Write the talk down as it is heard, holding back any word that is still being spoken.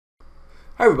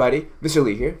Hi everybody, Mr.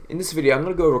 Lee here. In this video I'm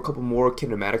going to go over a couple more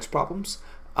kinematics problems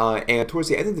and towards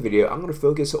the end of the video I'm going to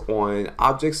focus on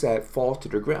objects that fall to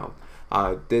the ground.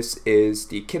 This is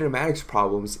the kinematics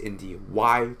problems in the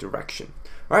Y direction.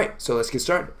 Alright, so let's get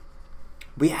started.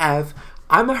 We have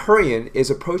I'm a Hurrian is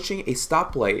approaching a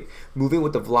stoplight moving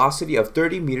with a velocity of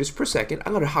 30 meters per second.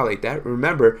 I'm going to highlight that.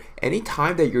 Remember,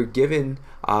 anytime that you're given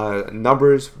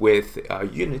numbers with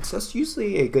units, that's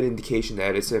usually a good indication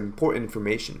that it's important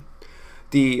information.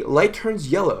 The light turns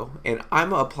yellow and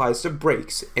Ima applies the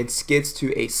brakes and skids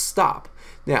to a stop.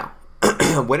 Now,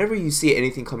 whenever you see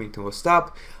anything coming to a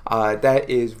stop, that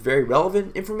is very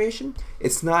relevant information.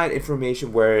 It's not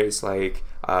information where it's like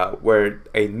where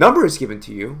a number is given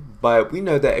to you, but we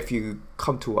know that if you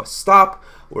come to a stop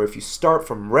or if you start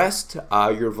from rest,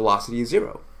 your velocity is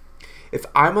 0. If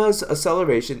Ima's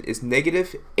acceleration is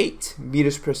negative 8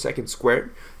 meters per second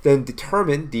squared, then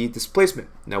determine the displacement.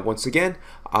 Now once again,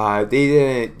 they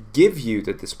didn't give you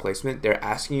the displacement, they're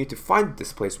asking you to find the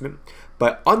displacement,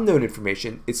 but unknown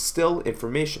information is still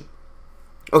information.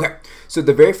 Okay, so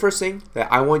the very first thing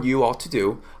that I want you all to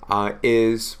do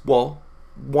is, well,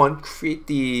 one, create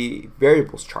the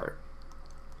variables chart.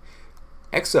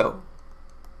 XO,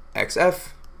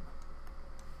 XF,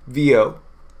 VO,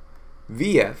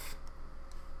 VF,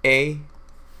 A,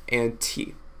 and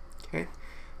T. Okay,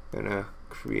 I'm gonna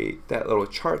create that little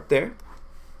chart there.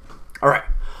 All right,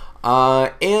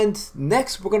 and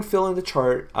next we're gonna fill in the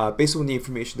chart based on the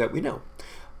information that we know.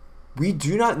 We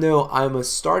do not know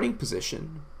Ima's starting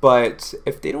position, but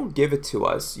if they don't give it to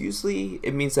us, usually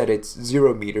it means that it's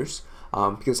 0 meters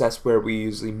because that's where we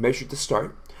usually measure the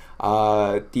start.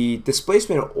 The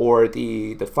displacement or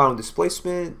the final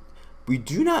displacement, we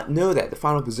do not know that, the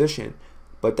final position.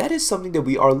 But that is something that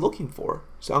we are looking for.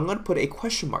 So I'm going to put a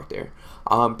question mark there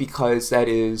because that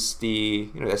is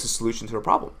that's the solution to the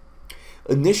problem.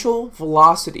 Initial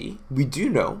velocity, we do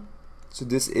know. So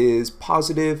this is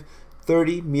positive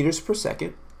 30 meters per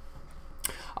second.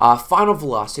 Final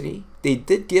velocity, they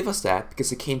did give us that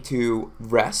because it came to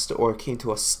rest or it came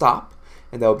to a stop,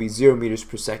 and that would be 0 meters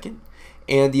per second.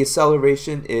 And the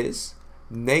acceleration is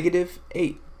negative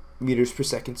 8 meters per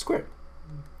second squared.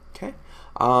 Okay.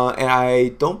 And I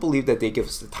don't believe that they give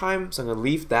us the time, so I'm going to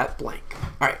leave that blank.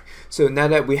 Alright, so now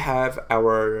that we have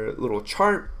our little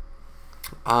chart,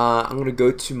 I'm going to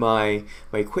go to my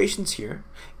equations here,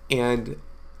 and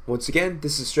once again,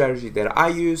 this is a strategy that I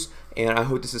use, and I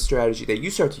hope this is a strategy that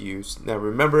you start to use. Now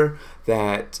remember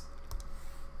that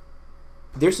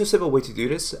there's no simple way to do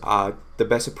this. The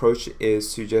best approach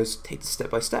is to just take it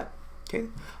step by step. Okay,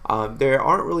 there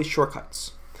aren't really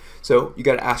shortcuts. So you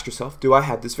got to ask yourself, do I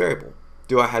have this variable?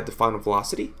 Do I have the final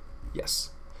velocity? Yes.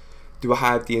 Do I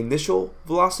have the initial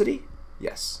velocity?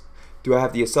 Yes. Do I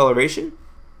have the acceleration?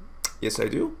 Yes, I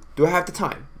do. Do I have the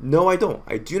time? No, I don't.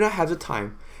 I do not have the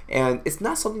time, and it's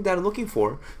not something that I'm looking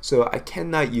for, so I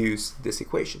cannot use this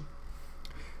equation.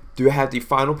 Do I have the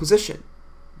final position?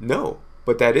 No,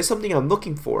 but that is something I'm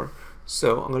looking for,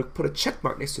 so I'm going to put a check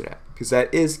mark next to that because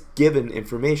that is given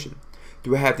information.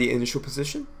 Do I have the initial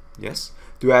position? Yes.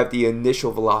 Do I have the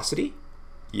initial velocity?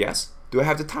 Yes. Do I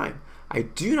have the time? I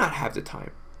do not have the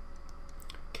time.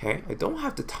 Okay, I don't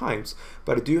have the times,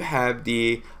 but I do have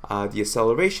the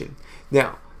acceleration.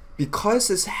 Now, because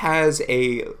this has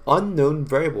a unknown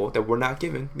variable that we're not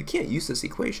given, we can't use this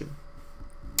equation.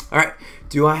 All right,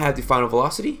 do I have the final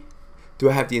velocity? Do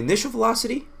I have the initial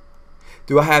velocity?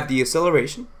 Do I have the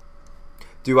acceleration?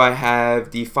 Do I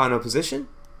have the final position?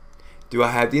 Do I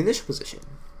have the initial position?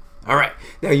 All right,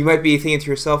 now you might be thinking to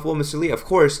yourself, well, Mr. Lee, of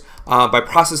course, by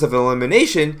process of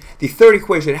elimination, the third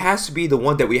equation has to be the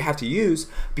one that we have to use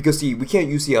because we can't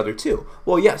use the other two.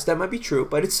 Well, yes, that might be true,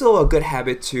 but it's still a good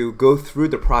habit to go through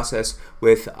the process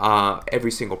with every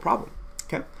single problem.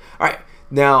 Okay, all right,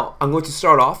 now I'm going to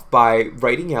start off by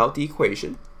writing out the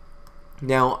equation.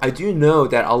 Now, I do know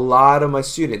that a lot of my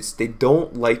students, they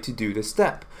don't like to do this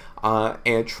step.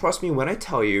 And trust me when I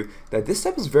tell you that this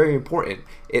step is very important.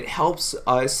 It helps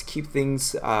us keep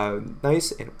things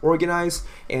nice and organized,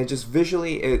 and just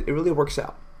visually it really works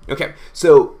out. Okay,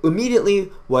 so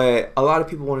immediately what a lot of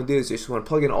people want to do is they just want to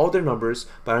plug in all their numbers,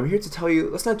 but I'm here to tell you,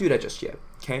 let's not do that just yet.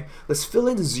 Okay, let's fill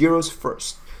in the zeros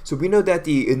first. So we know that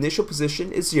the initial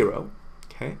position is 0.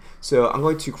 Okay, so I'm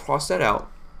going to cross that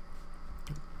out,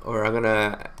 or I'm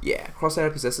gonna, cross that out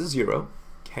because that's a 0.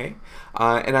 Okay,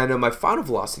 and I know my final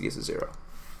velocity is a 0.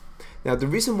 Now the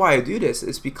reason why I do this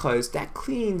is because that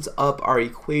cleans up our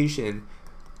equation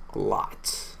a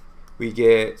lot. We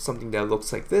get something that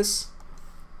looks like this,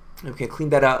 and we can clean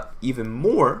that up even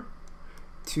more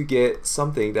to get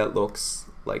something that looks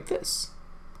like this.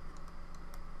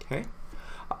 Okay,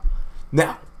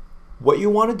 now what you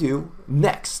want to do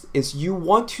next is you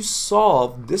want to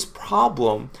solve this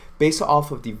problem based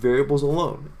off of the variables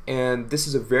alone. And this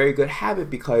is a very good habit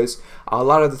because a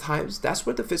lot of the times that's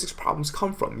where the physics problems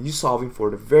come from. You solving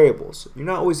for the variables. You're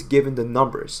not always given the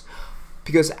numbers.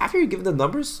 Because after you're given the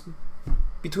numbers,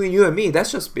 between you and me,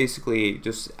 that's just basically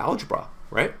just algebra,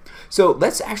 right? So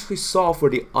let's actually solve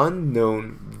for the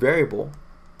unknown variable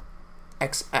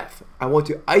xf. I want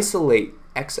to isolate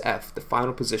xf, the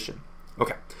final position.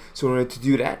 Okay, so in order to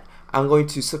do that, I'm going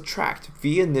to subtract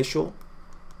v initial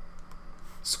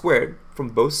squared from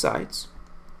both sides.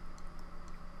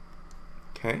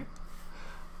 Okay,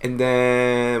 and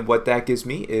then what that gives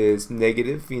me is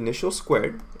negative v initial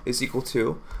squared is equal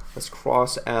to, let's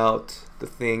cross out the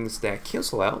things that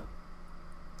cancel out,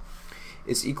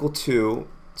 is equal to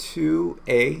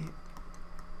 2a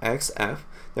xf.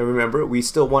 Now remember, we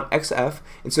still want xf,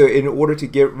 and so in order to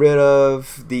get rid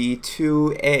of the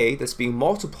 2a that's being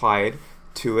multiplied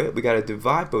to it, we got to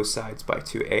divide both sides by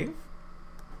 2a.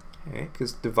 Okay,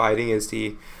 because dividing is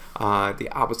the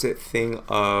opposite thing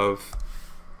of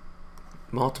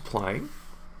multiplying.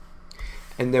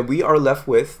 And then we are left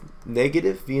with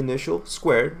negative v initial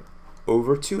squared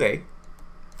over 2a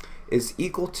is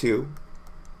equal to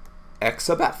x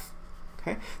sub f.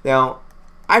 Okay, now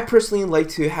I personally like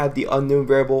to have the unknown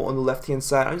variable on the left hand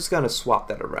side. I'm just going to swap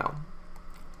that around.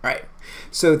 Alright,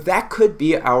 so that could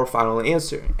be our final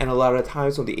answer. And a lot of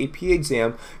times on the AP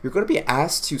exam, you're going to be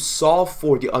asked to solve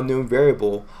for the unknown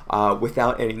variable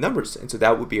without any numbers. And so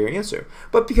that would be your answer.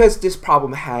 But because this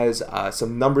problem has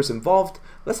some numbers involved,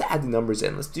 let's add the numbers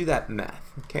in. Let's do that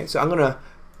math. Okay, so I'm going to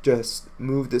just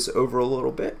move this over a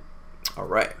little bit.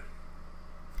 Alright.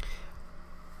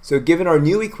 So given our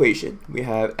new equation, we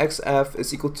have xf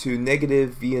is equal to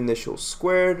negative v initial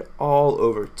squared all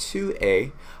over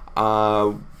 2a.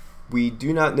 We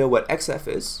do not know what xf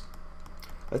is.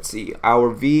 Let's see, our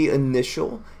v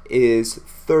initial is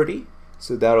 30,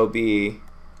 so that'll be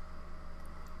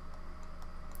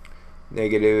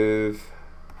that'll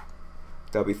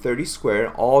be 30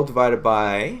 squared, all divided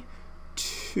by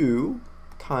 2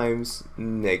 times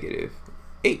negative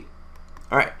 8.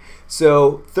 Alright,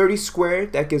 so 30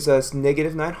 squared, that gives us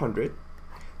negative 900,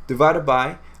 divided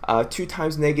by 2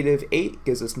 times negative 8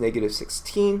 gives us negative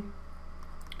 16.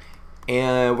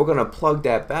 And we're going to plug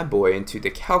that bad boy into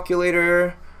the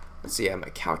calculator. Let's see, I have my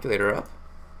calculator up.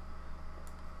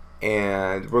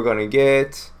 And we're going to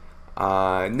get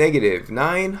negative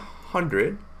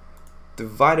 900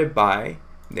 divided by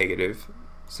negative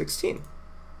 16.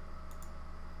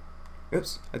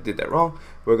 Oops, I did that wrong.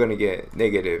 We're going to get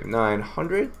negative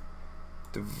 900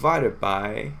 divided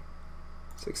by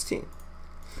 16.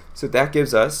 So that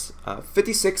gives us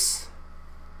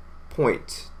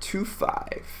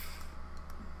 56.25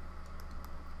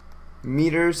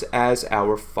 meters as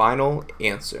our final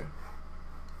answer.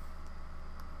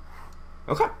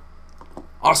 Okay,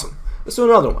 awesome. Let's do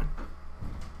another one.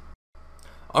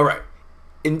 Alright,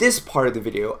 in this part of the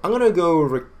video, I'm going to go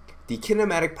over the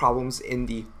kinematic problems in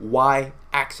the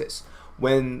y-axis.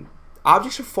 When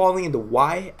objects are falling in the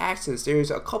y-axis, there's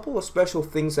a couple of special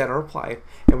things that are applied,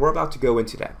 and we're about to go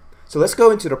into that. So let's go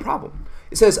into the problem.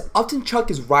 It says Upton Chuck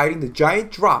is riding the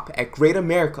giant drop at Great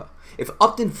America. If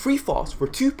Upton free falls for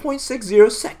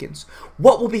 2.60 seconds,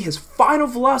 what will be his final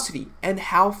velocity and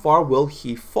how far will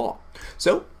he fall?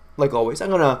 So, like always, I'm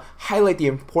going to highlight the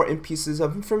important pieces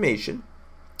of information.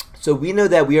 So we know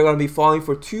that we are going to be falling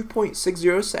for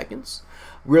 2.60 seconds.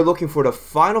 We're looking for the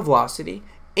final velocity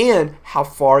and how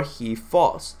far he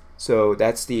falls. So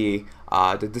that's the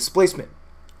displacement.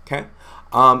 Okay.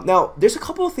 Now there's a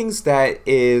couple of things that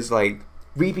is like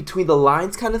read between the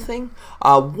lines kind of thing.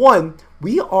 One,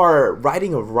 we are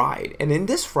riding a ride, and in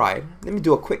this ride, let me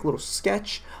do a quick little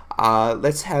sketch.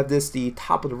 Let's have this the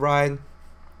top of the ride.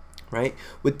 Right?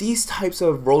 With these types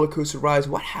of roller coaster rides,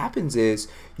 what happens is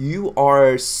you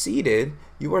are seated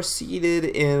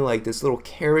in like this little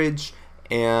carriage,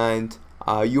 and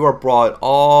you are brought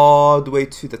all the way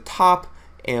to the top,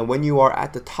 and when you are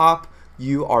at the top,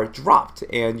 you are dropped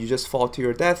and you just fall to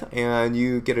your death, and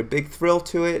you get a big thrill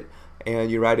to it, and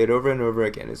you ride it over and over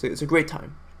again. It's a great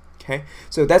time. Okay,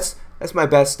 so that's my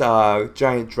best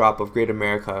giant drop of Great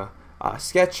America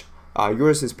sketch.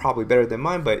 Yours is probably better than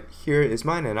mine, but here is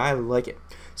mine and I like it.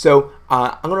 So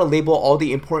I'm going to label all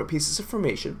the important pieces of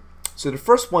information. So the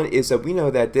first one is that we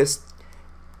know that this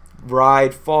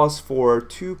ride falls for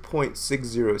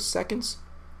 2.60 seconds.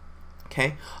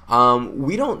 Okay,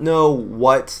 we don't know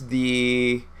what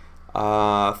the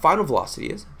final velocity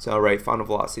is. So right, final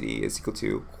velocity is equal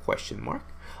to question mark.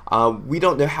 We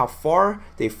don't know how far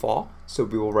they fall, so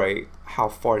we will write how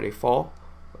far they fall.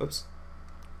 Oops,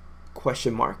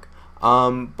 question mark.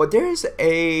 But there is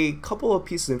a couple of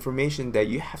pieces of information that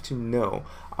you have to know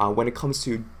when it comes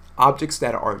to objects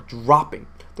that are dropping.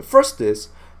 The first is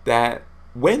that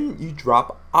when you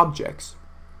drop objects,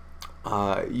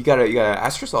 you gotta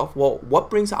ask yourself, well, what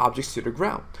brings objects to the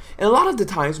ground? And a lot of the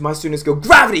times my students go,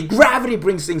 gravity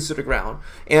brings things to the ground.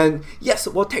 And yes,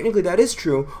 well, technically that is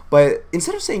true, but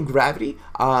instead of saying gravity,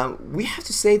 we have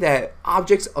to say that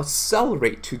objects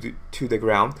accelerate to the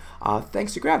ground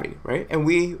thanks to gravity, right? And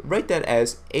we write that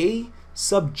as A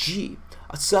sub g,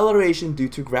 acceleration due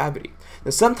to gravity.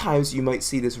 Now sometimes you might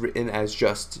see this written as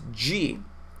just g,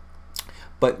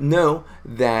 but know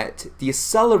that the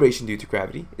acceleration due to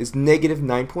gravity is negative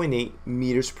 9.8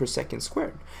 meters per second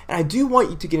squared. And I do want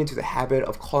you to get into the habit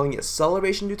of calling it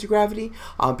acceleration due to gravity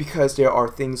because there are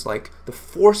things like the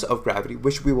force of gravity,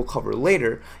 which we will cover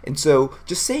later. And so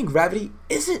just saying gravity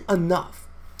isn't enough.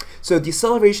 So the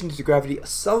acceleration due to gravity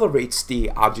accelerates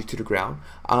the object to the ground.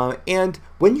 And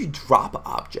when you drop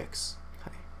objects,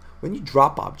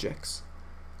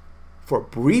 for a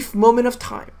brief moment of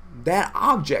time, that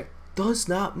object does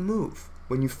not move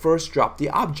when you first drop the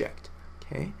object.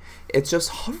 Okay, it's just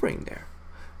hovering there.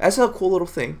 That's a cool little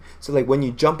thing. So like when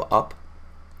you jump up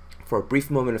for a brief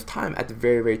moment of time at the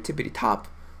very tippity top,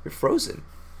 you're frozen.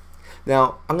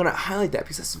 Now I'm gonna highlight that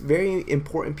because that's a very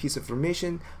important piece of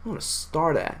information. I'm gonna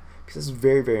star that because that's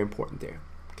very important there.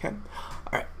 Okay,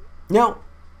 all right. Now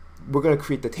we're gonna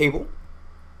create the table.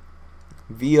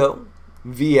 VO,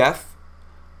 VF.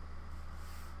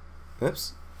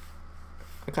 Oops.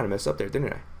 I kind of messed up there,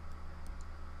 didn't I?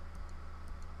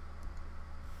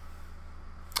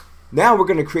 Now we're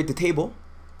going to create the table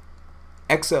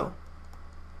XO,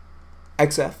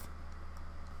 XF,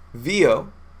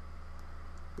 VO,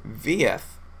 VF,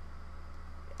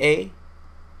 A,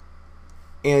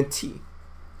 and T.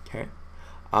 Okay.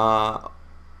 I'm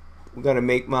going to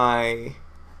make my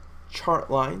chart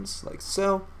lines like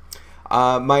so.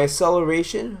 My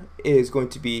acceleration is going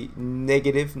to be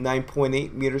negative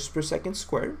 9.8 meters per second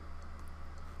squared.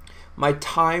 My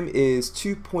time is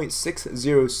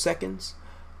 2.60 seconds.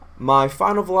 My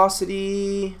final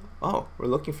velocity, oh, we're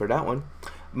looking for that one.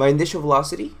 My initial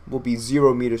velocity will be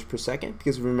 0 meters per second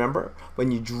because remember,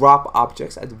 when you drop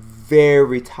objects at the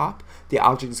very top, the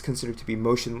object is considered to be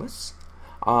motionless.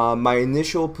 My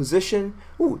initial position,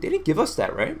 ooh, they didn't give us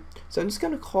that, right? So I'm just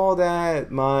going to call that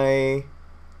my...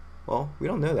 Well, we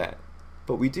don't know that,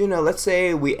 but we do know, let's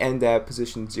say we end at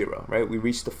position 0, right? We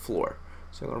reach the floor.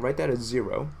 So I'm going to write that as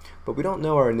 0, but we don't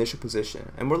know our initial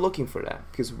position, and we're looking for that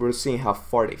because we're seeing how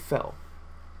far they fell.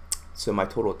 So my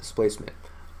total displacement.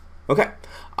 Okay,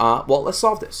 well, let's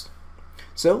solve this.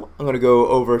 So I'm going to go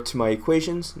over to my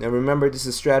equations. Now remember, this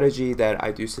is a strategy that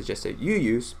I do suggest that you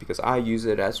use because I use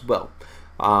it as well.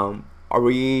 Do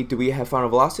we have final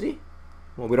velocity?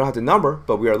 Well, we don't have the number,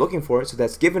 but we are looking for it, so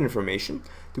that's given information.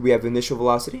 Do we have initial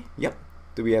velocity? Yep.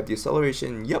 Do we have the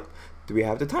acceleration? Yep. Do we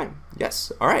have the time?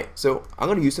 Yes. All right, so I'm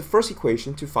going to use the first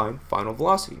equation to find final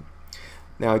velocity.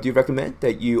 Now, I do recommend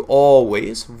that you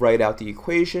always write out the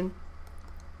equation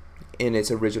in its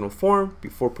original form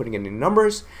before putting in any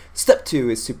numbers. Step 2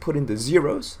 is to put in the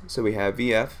zeros. So we have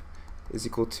VF is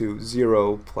equal to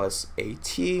 0 plus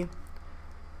AT.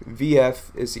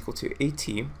 VF is equal to AT.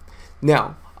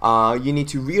 Now, you need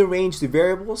to rearrange the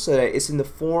variable so that it's in the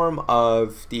form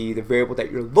of the variable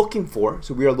that you're looking for.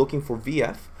 So we are looking for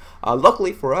VF.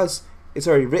 Luckily for us, it's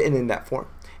already written in that form.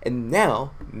 And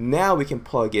now we can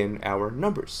plug in our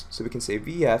numbers. So we can say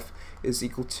VF is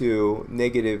equal to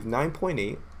negative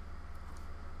 9.8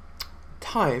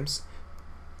 times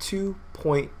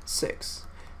 2.6.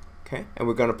 Okay, and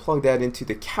we're going to plug that into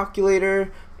the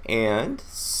calculator and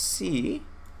see.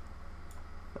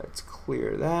 Let's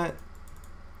clear that.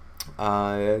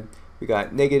 We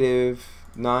got negative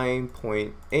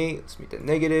 9.8, let's make that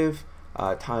negative,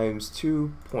 times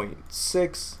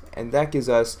 2.6, and that gives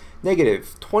us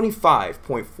negative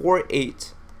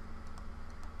 25.48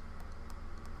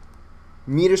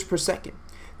 meters per second.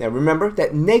 Now remember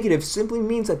that negative simply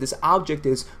means that this object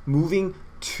is moving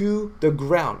to the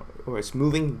ground, or it's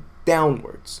moving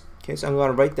downwards. Okay, so I'm going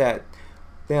to write that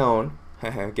down,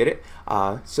 get it?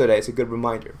 So that it's a good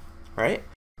reminder, all right?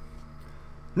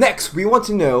 Next, we want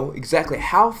to know exactly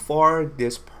how far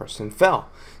this person fell.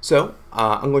 So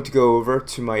I'm going to go over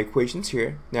to my equations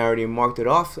here. Now I already marked it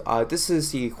off. This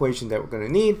is the equation that we're going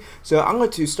to need. So I'm going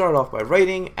to start off by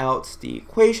writing out the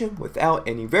equation without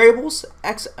any variables.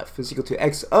 XF is equal to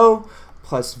XO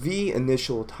plus V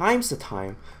initial times the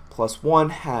time plus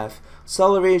 1/2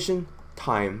 acceleration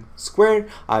time squared.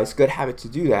 It's a good habit to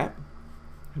do that.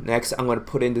 Next, I'm going to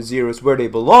put in the zeros where they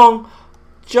belong,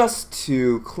 just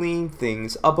to clean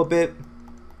things up a bit.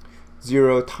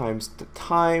 0 times the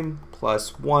time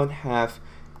plus 1/2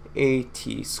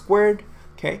 at squared.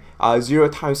 Okay, 0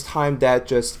 times time, that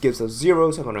just gives us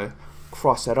 0, so I'm going to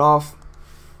cross that off.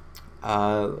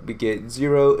 We get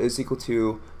 0 is equal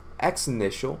to x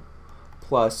initial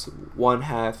plus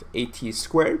 1/2 at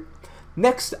squared.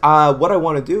 Next, what I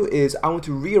want to do is I want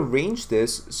to rearrange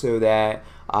this so that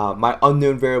my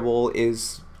unknown variable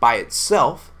is by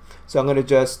itself. So I'm going to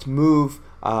just move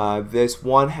this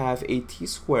 1/2 at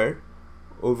squared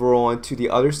over onto the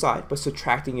other side by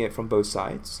subtracting it from both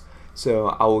sides. So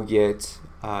I will get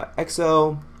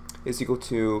xl is equal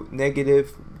to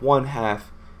negative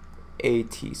 1/2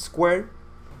 at squared.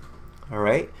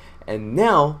 Alright, and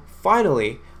now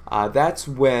finally that's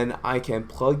when I can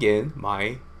plug in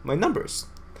my numbers.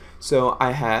 So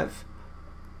I have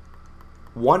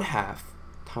 1/2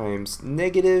 times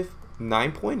negative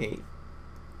 9.8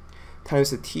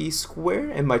 times the t squared,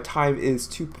 and my time is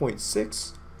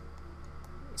 2.6.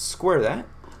 Square that.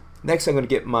 Next, I'm going to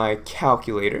get my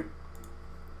calculator.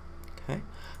 Okay, I'm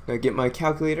going to get my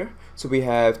calculator. So we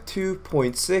have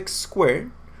 2.6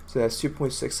 squared, so that's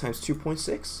 2.6 times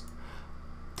 2.6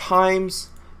 times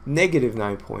negative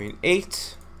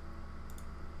 9.8.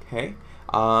 Okay,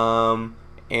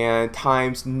 and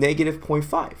times negative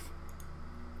 0.5.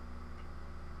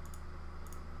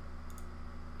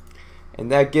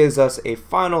 And that gives us a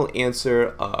final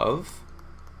answer of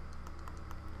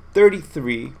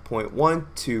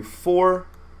 33.124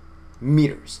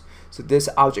 meters. So this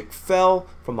object fell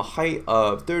from a height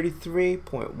of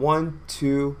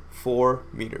 33.124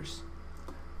 meters.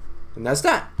 And that's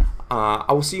that.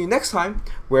 I will see you next time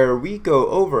where we go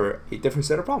over a different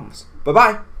set of problems.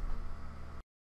 Bye-bye.